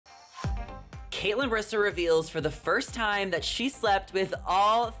Kaitlyn Bristowe reveals for the first time that she slept with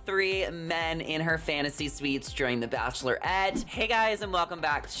all 3 men in her fantasy suites during the Bachelorette. Hey guys, and welcome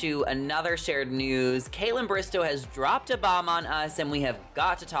back to another shared news. Kaitlyn Bristowe has dropped a bomb on us and we have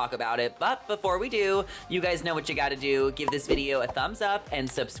got to talk about it. But before we do, you guys know what you gotta do. Give this video a thumbs up and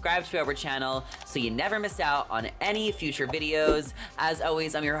subscribe to our channel so you never miss out on any future videos. As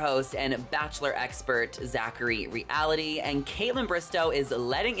always, I'm your host and Bachelor expert, Zachary Reality, and Kaitlyn Bristowe is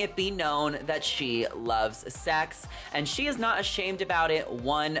letting it be known that she loves sex, and she is not ashamed about it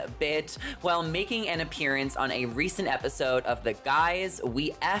one bit. While making an appearance on a recent episode of the Guys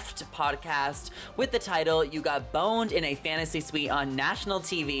We Effed podcast with the title "You Got Boned in a Fantasy Suite" on national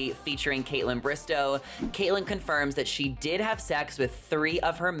TV featuring Kaitlyn Bristowe, Kaitlyn confirms that she did have sex with 3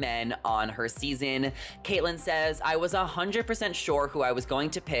 of her men on her season. Kaitlyn says, "I was 100% sure who I was going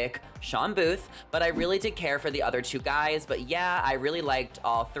to pick, Shaun Booth, but I really did care for the other 2 guys, but yeah, I really liked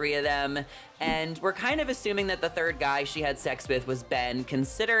all 3 of them." And we're kind of assuming that the 3rd guy she had sex with was Ben,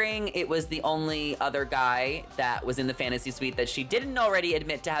 considering it was the only other guy that was in the fantasy suite that she didn't already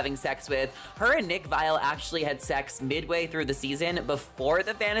admit to having sex with. Her and Nick Viall actually had sex midway through the season before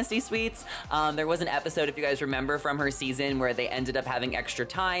the fantasy suites. There was an episode, if you guys remember, from her season where they ended up having extra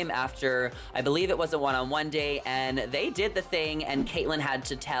time after, I believe it was a one-on-one day, and they did the thing, and Kaitlyn had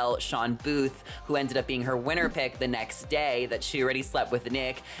to tell Shaun Booth, who ended up being her winner pick the next day, that she already slept with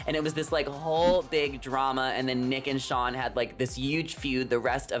Nick, and it was this like whole big drama, and then Nick and Shaun had like this huge feud the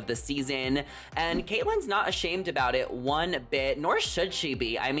rest of the season, and Kaitlyn's not ashamed about it one bit, nor should she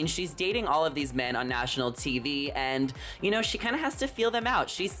be. I mean, she's dating all of these men on national TV, and you know, she kind of has to feel them out.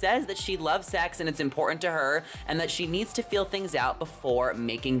 She says that she loves sex and it's important to her, and that she needs to feel things out before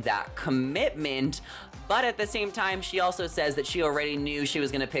making that commitment. But at the same time, she also says that she already knew she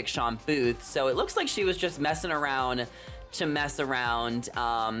was gonna pick Shaun Booth, so it looks like she was just messing around to mess around.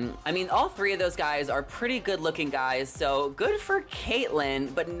 I mean, all 3 of those guys are pretty good looking guys, so good for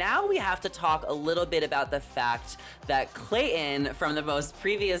Kaitlyn. But now we have to talk a little bit about the fact that Clayton from the most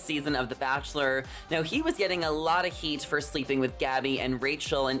previous season of The Bachelor, now he was getting a lot of heat for sleeping with Gabby and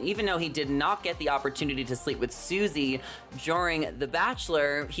Rachel, and even though he did not get the opportunity to sleep with Susie during The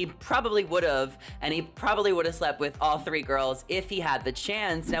Bachelor, he probably would have, and he probably would have slept with all 3 girls if he had the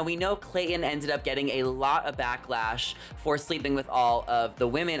chance. Now we know Clayton ended up getting a lot of backlash for sleeping with all of the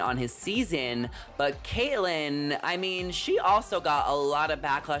women on his season, but Kaitlyn, I mean, she also got a lot of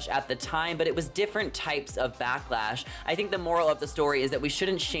backlash at the time, but it was different types of backlash. I think the moral of the story is that we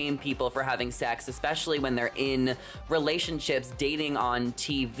shouldn't shame people for having sex, especially when they're in relationships, dating on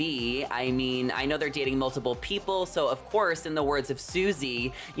TV. I mean, I know they're dating multiple people, so of course, in the words of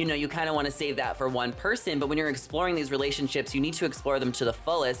Susie, you know, you kind of want to save that for one person, but when you're exploring these relationships, you need to explore them to the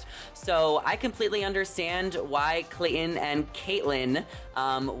fullest. So I completely understand why Clayton and Kaitlyn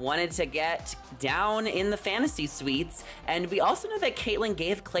wanted to get down in the fantasy suites, and we also know that Kaitlyn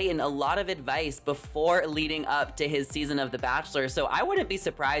gave Clayton a lot of advice before leading up to his season of The Bachelor, so I wouldn't be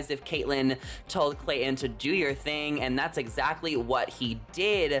surprised if Kaitlyn told Clayton to do your thing, and that's exactly what he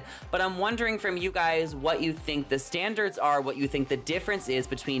did. But I'm wondering from you guys what you think the standards are, what you think the difference is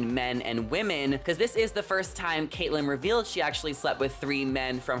between men and women, because this is the first time Kaitlyn revealed she actually slept with 3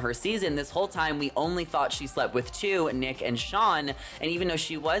 men from her season. This whole time we only thought she slept with 2, Nick and Shaun, and even though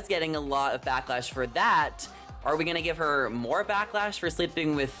she was getting a lot of backlash for that, are we gonna give her more backlash for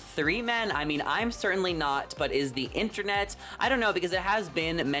sleeping with 3 men? I mean, I'm certainly not, but is the internet? I don't know, because it has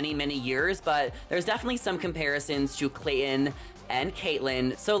been many, many years, but there's definitely some comparisons to Clayton and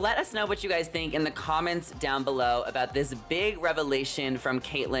Kaitlyn. So let us know what you guys think in the comments down below about this big revelation from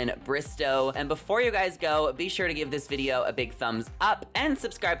Kaitlyn Bristowe. And before you guys go, be sure to give this video a big thumbs up and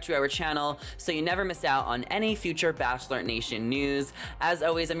subscribe to our channel so you never miss out on any future Bachelor Nation news. As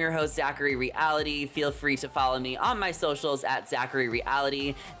always, I'm your host, Zachary Reality. Feel free to follow me on my socials at Zachary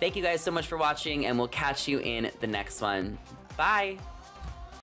Reality. Thank you guys so much for watching, and we'll catch you in the next one. Bye.